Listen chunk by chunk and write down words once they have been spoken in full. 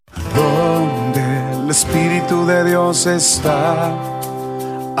Espíritu de Dios está,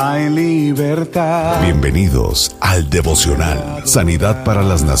 hay libertad. Bienvenidos al devocional Sanidad para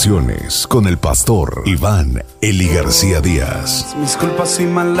las Naciones con el pastor Iván Eli García Díaz. Mis culpas y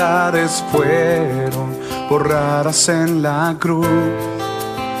maldades fueron borradas en la cruz,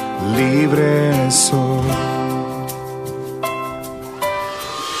 libre soy.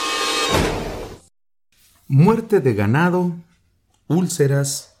 Muerte de ganado,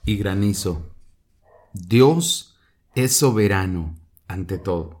 úlceras y granizo. Dios es soberano ante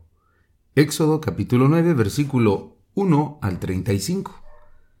todo. Éxodo capítulo 9, versículo 1 al 35.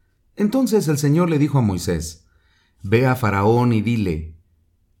 Entonces el Señor le dijo a Moisés: Ve a Faraón y dile: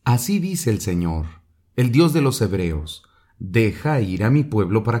 Así dice el Señor, el Dios de los hebreos, deja ir a mi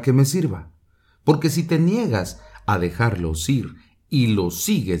pueblo para que me sirva. Porque si te niegas a dejarlos ir y los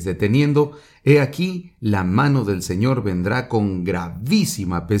sigues deteniendo, he aquí la mano del Señor vendrá con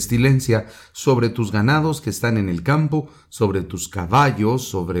gravísima pestilencia sobre tus ganados que están en el campo, sobre tus caballos,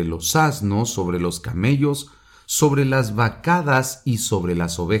 sobre los asnos, sobre los camellos, sobre las vacadas y sobre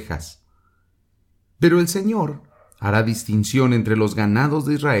las ovejas. Pero el Señor hará distinción entre los ganados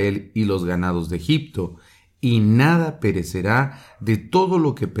de Israel y los ganados de Egipto, y nada perecerá de todo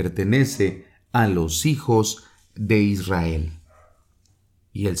lo que pertenece a los hijos de Israel.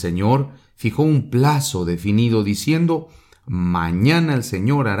 Y el Señor fijó un plazo definido diciendo: mañana el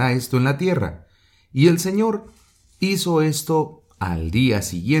Señor hará esto en la tierra. Y el Señor hizo esto al día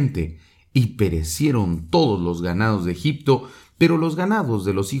siguiente, y perecieron todos los ganados de Egipto, pero los ganados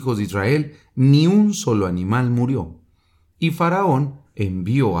de los hijos de Israel, ni un solo animal murió. Y Faraón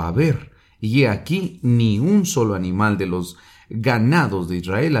envió a ver, y he aquí ni un solo animal de los ganados de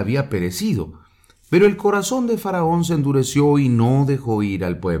Israel había perecido. Pero el corazón de Faraón se endureció y no dejó ir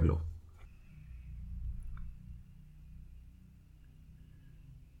al pueblo.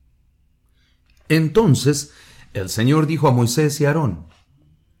 Entonces el Señor dijo a Moisés y a Aarón: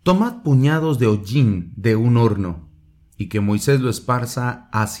 Tomad puñados de hollín de un horno, y que Moisés lo esparza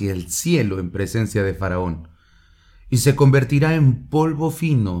hacia el cielo en presencia de Faraón, y se convertirá en polvo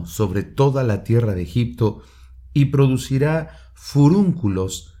fino sobre toda la tierra de Egipto, y producirá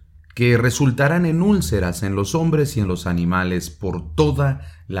furúnculos que resultarán en úlceras en los hombres y en los animales por toda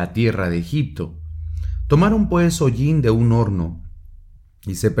la tierra de Egipto. Tomaron pues hollín de un horno,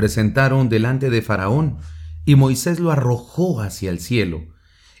 y se presentaron delante de Faraón, y Moisés lo arrojó hacia el cielo,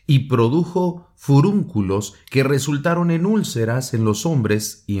 y produjo furúnculos que resultaron en úlceras en los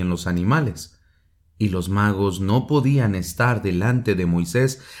hombres y en los animales. Y los magos no podían estar delante de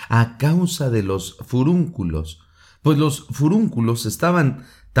Moisés a causa de los furúnculos, pues los furúnculos estaban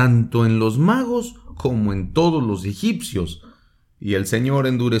tanto en los magos como en todos los egipcios. Y el Señor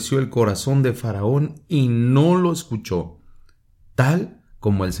endureció el corazón de Faraón y no lo escuchó, tal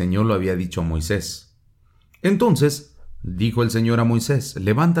como el Señor lo había dicho a Moisés. Entonces dijo el Señor a Moisés: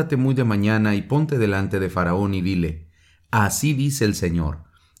 Levántate muy de mañana y ponte delante de Faraón y dile: Así dice el Señor,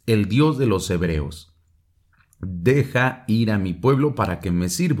 el Dios de los hebreos, deja ir a mi pueblo para que me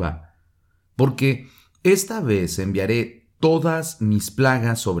sirva, porque esta vez enviaré todas mis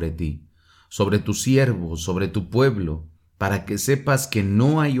plagas sobre ti, sobre tus siervos, sobre tu pueblo, para que sepas que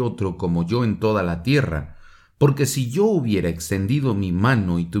no hay otro como yo en toda la tierra. Porque si yo hubiera extendido mi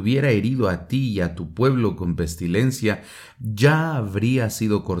mano y te hubiera herido a ti y a tu pueblo con pestilencia, ya habría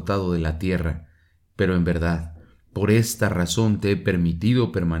sido cortado de la tierra. Pero en verdad, por esta razón te he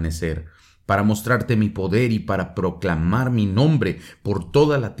permitido permanecer, para mostrarte mi poder y para proclamar mi nombre por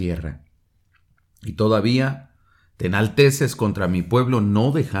toda la tierra. Y todavía te enalteces contra mi pueblo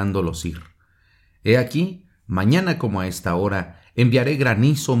no dejándolos ir. He aquí, mañana como a esta hora, enviaré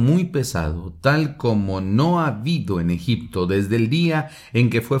granizo muy pesado, tal como no ha habido en Egipto desde el día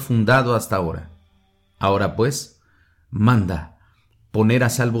en que fue fundado hasta ahora. Ahora pues, manda poner a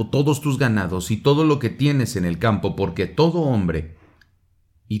salvo todos tus ganados y todo lo que tienes en el campo, porque todo hombre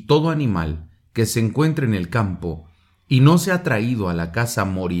y todo animal que se encuentre en el campo y no sea traído a la casa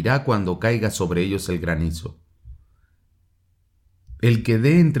morirá cuando caiga sobre ellos el granizo. El que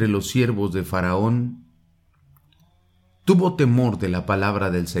de entre los siervos de Faraón tuvo temor de la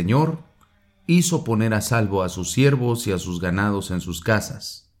palabra del Señor, hizo poner a salvo a sus siervos y a sus ganados en sus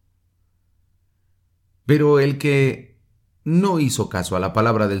casas. Pero el que no hizo caso a la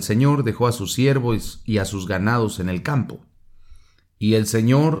palabra del Señor dejó a sus siervos y a sus ganados en el campo. Y el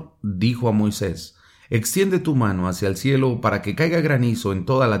Señor dijo a Moisés: Extiende tu mano hacia el cielo para que caiga granizo en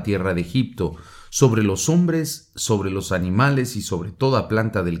toda la tierra de Egipto, sobre los hombres, sobre los animales y sobre toda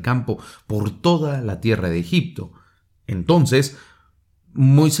planta del campo, por toda la tierra de Egipto. Entonces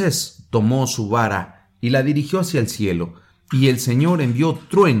Moisés tomó su vara y la dirigió hacia el cielo, y el Señor envió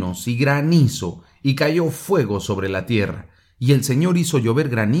truenos y granizo y cayó fuego sobre la tierra. Y el Señor hizo llover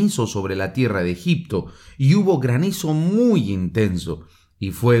granizo sobre la tierra de Egipto, y hubo granizo muy intenso, y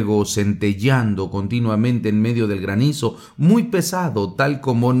fuego centelleando continuamente en medio del granizo, muy pesado, tal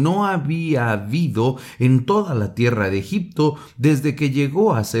como no había habido en toda la tierra de Egipto desde que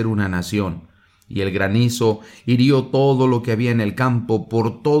llegó a ser una nación. Y el granizo hirió todo lo que había en el campo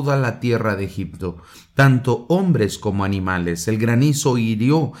por toda la tierra de Egipto, tanto hombres como animales. El granizo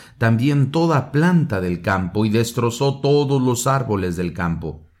hirió también toda planta del campo y destrozó todos los árboles del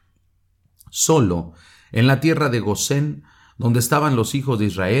campo. Solo en la tierra de Gosén, donde estaban los hijos de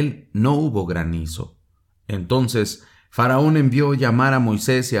Israel, no hubo granizo. Entonces Faraón envió llamar a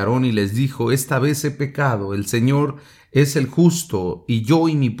Moisés y a Aarón y les dijo: esta vez he pecado, el Señor es el justo, y yo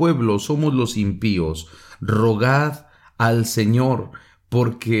y mi pueblo somos los impíos. Rogad al Señor,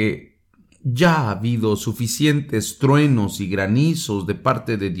 porque ya ha habido suficientes truenos y granizos de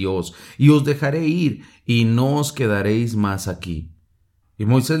parte de Dios, y os dejaré ir, y no os quedaréis más aquí. Y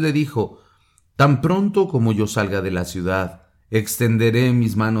Moisés le dijo: tan pronto como yo salga de la ciudad, extenderé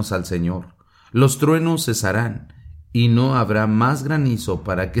mis manos al Señor. Los truenos cesarán, y no habrá más granizo,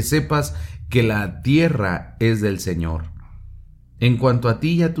 para que sepas que la tierra es del Señor. En cuanto a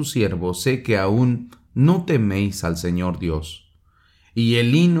ti y a tu siervo, sé que aún no teméis al Señor Dios. Y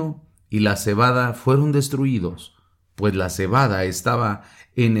el lino y la cebada fueron destruidos, pues la cebada estaba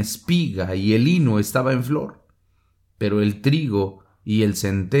en espiga y el lino estaba en flor. Pero el trigo y el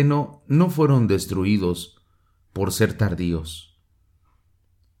centeno no fueron destruidos por ser tardíos.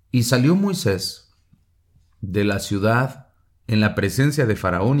 Y salió Moisés de la ciudad en la presencia de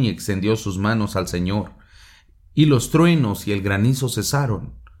Faraón y extendió sus manos al Señor, y los truenos y el granizo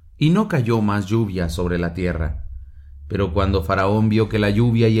cesaron, y no cayó más lluvia sobre la tierra. Pero cuando Faraón vio que la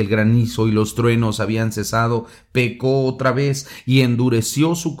lluvia y el granizo y los truenos habían cesado, pecó otra vez y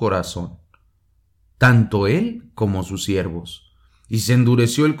endureció su corazón, tanto él como sus siervos. Y se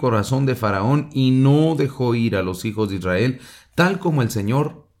endureció el corazón de Faraón y no dejó ir a los hijos de Israel, tal como el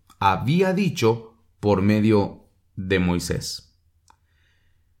Señor había dicho por medio de Moisés.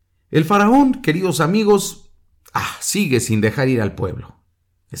 El Faraón, queridos amigos, sigue sin dejar ir al pueblo.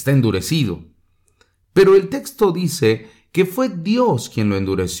 Está endurecido. Pero el texto dice que fue Dios quien lo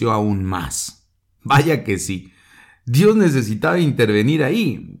endureció aún más. Vaya que sí. Dios necesitaba intervenir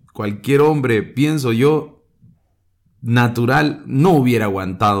ahí. Cualquier hombre, pienso yo, natural, no hubiera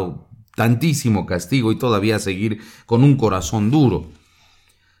aguantado tantísimo castigo y todavía seguir con un corazón duro.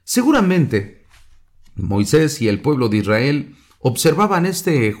 Seguramente Moisés y el pueblo de Israel observaban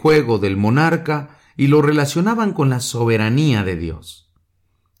este juego del monarca y lo relacionaban con la soberanía de Dios.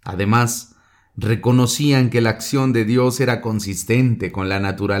 Además, reconocían que la acción de Dios era consistente con la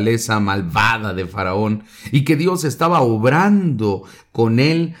naturaleza malvada de Faraón y que Dios estaba obrando con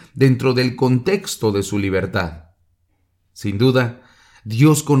él dentro del contexto de su libertad. Sin duda,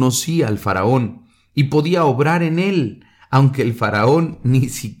 Dios conocía al Faraón y podía obrar en él, aunque el Faraón ni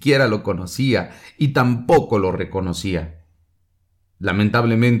siquiera lo conocía y tampoco lo reconocía.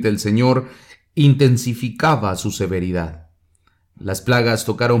 Lamentablemente, el Señor intensificaba su severidad. Las plagas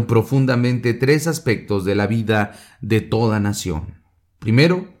tocaron profundamente tres aspectos de la vida de toda nación.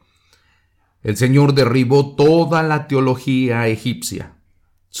 Primero, el Señor derribó toda la teología egipcia.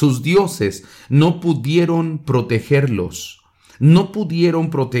 Sus dioses no pudieron protegerlos, no pudieron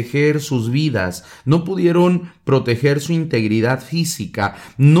proteger sus vidas, no pudieron proteger su integridad física,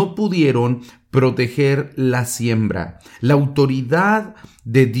 no pudieron proteger la siembra. La autoridad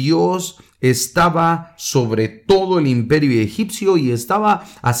de Dios estaba sobre todo el imperio egipcio y estaba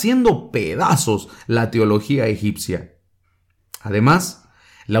haciendo pedazos la teología egipcia. Además,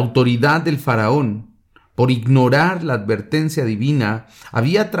 la autoridad del faraón, por ignorar la advertencia divina,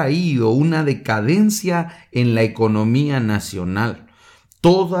 había traído una decadencia en la economía nacional.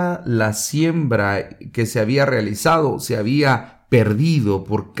 Toda la siembra que se había realizado se había perdido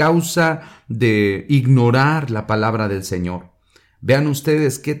por causa de ignorar la palabra del Señor. Vean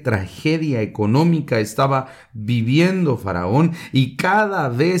ustedes qué tragedia económica estaba viviendo Faraón y cada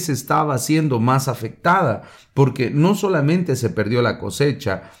vez estaba siendo más afectada, porque no solamente se perdió la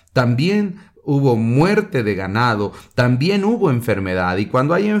cosecha, también hubo muerte de ganado, también hubo enfermedad, y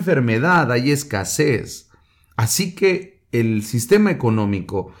cuando hay enfermedad hay escasez. Así que el sistema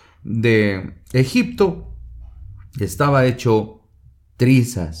económico de Egipto estaba hecho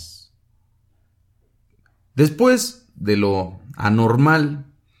trizas. Después de lo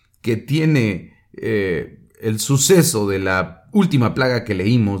anormal que tiene el suceso de la última plaga que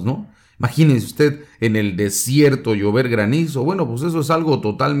leímos, ¿no? Imagínese usted en el desierto llover granizo. Bueno, pues eso es algo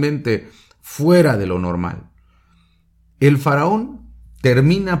totalmente fuera de lo normal. El faraón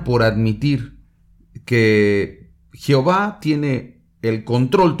termina por admitir que Jehová tiene el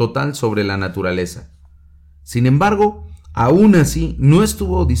control total sobre la naturaleza. Sin embargo, aún así no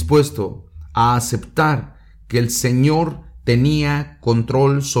estuvo dispuesto a aceptar que el Señor tenía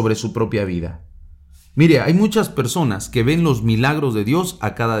control sobre su propia vida. Mire, hay muchas personas que ven los milagros de Dios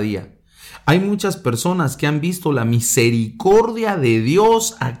a cada día. Hay muchas personas que han visto la misericordia de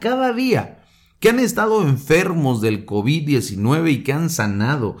Dios a cada día, que han estado enfermos del COVID-19 y que han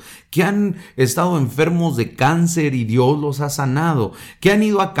sanado, que han estado enfermos de cáncer y Dios los ha sanado, que han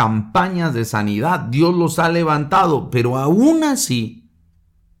ido a campañas de sanidad, Dios los ha levantado, pero aún así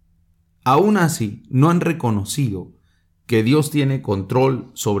no han reconocido que Dios tiene control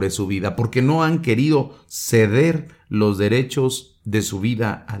sobre su vida, porque no han querido ceder los derechos de su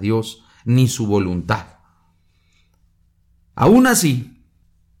vida a Dios, ni su voluntad. Aún así,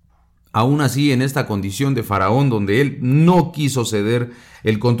 en esta condición de Faraón, donde él no quiso ceder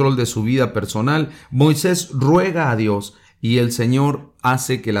el control de su vida personal, Moisés ruega a Dios y el Señor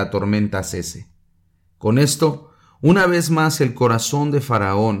hace que la tormenta cese. Con esto, una vez más el corazón de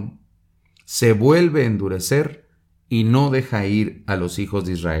Faraón se vuelve a endurecer y no deja ir a los hijos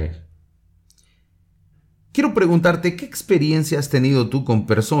de Israel. Quiero preguntarte, ¿qué experiencia has tenido tú con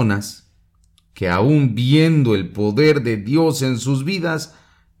personas que aún viendo el poder de Dios en sus vidas,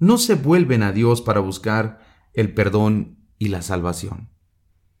 no se vuelven a Dios para buscar el perdón y la salvación?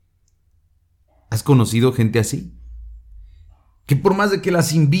 ¿Has conocido gente así? Que por más de que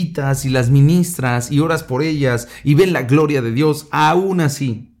las invitas y las ministras y oras por ellas y ven la gloria de Dios, aún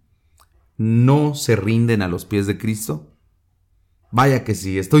así no se rinden a los pies de Cristo. Vaya que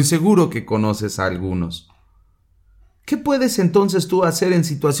sí, estoy seguro que conoces a algunos. ¿Qué puedes entonces tú hacer en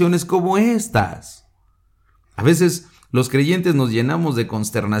situaciones como estas? A veces los creyentes nos llenamos de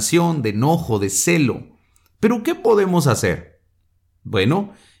consternación, de enojo, de celo. ¿Pero qué podemos hacer?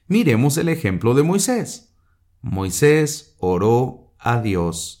 Bueno, miremos el ejemplo de Moisés. Moisés oró a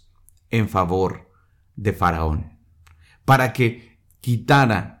Dios en favor de Faraón para que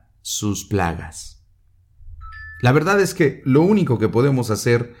quitara sus plagas. La verdad es que lo único que podemos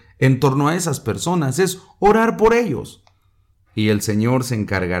hacer en torno a esas personas es orar por ellos. Y el Señor se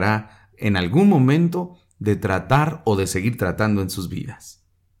encargará en algún momento de tratar o de seguir tratando en sus vidas.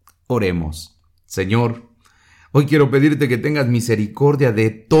 Oremos. Señor, hoy quiero pedirte que tengas misericordia de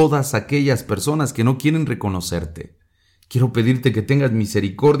todas aquellas personas que no quieren reconocerte. Quiero pedirte que tengas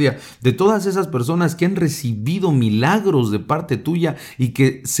misericordia de todas esas personas que han recibido milagros de parte tuya y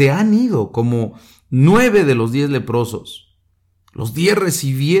que se han ido, como 9 de los 10 leprosos. Los 10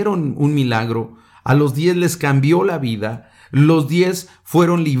 recibieron un milagro, a los 10 les cambió la vida, los 10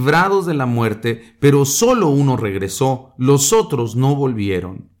 fueron librados de la muerte, pero solo uno regresó, los otros no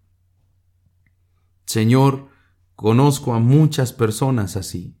volvieron. Señor, conozco a muchas personas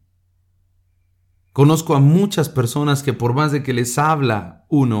así. Conozco a muchas personas que por más de que les habla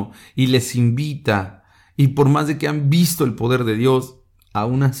uno y les invita, y por más de que han visto el poder de Dios,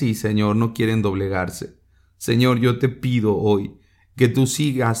 aún así, Señor, no quieren doblegarse. Señor, yo te pido hoy que tú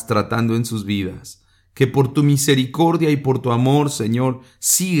sigas tratando en sus vidas, que por tu misericordia y por tu amor, Señor,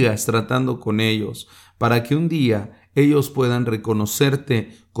 sigas tratando con ellos, para que un día ellos puedan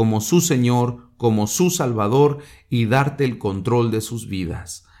reconocerte como su Señor, como su Salvador y darte el control de sus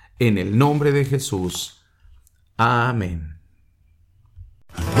vidas. En el nombre de Jesús. Amén.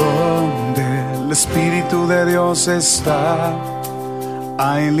 Donde el Espíritu de Dios está,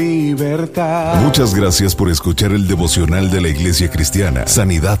 hay libertad. Muchas gracias por escuchar el devocional de la Iglesia Cristiana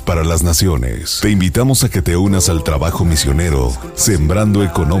Sanidad para las Naciones. Te invitamos a que te unas al trabajo misionero Sembrando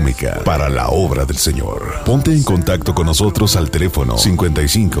Económica para la obra del Señor. Ponte en contacto con nosotros al teléfono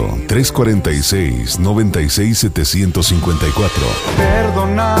 55 346 96 754.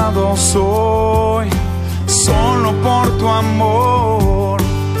 Perdonado soy, solo por tu amor,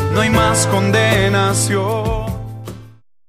 no hay más condenación.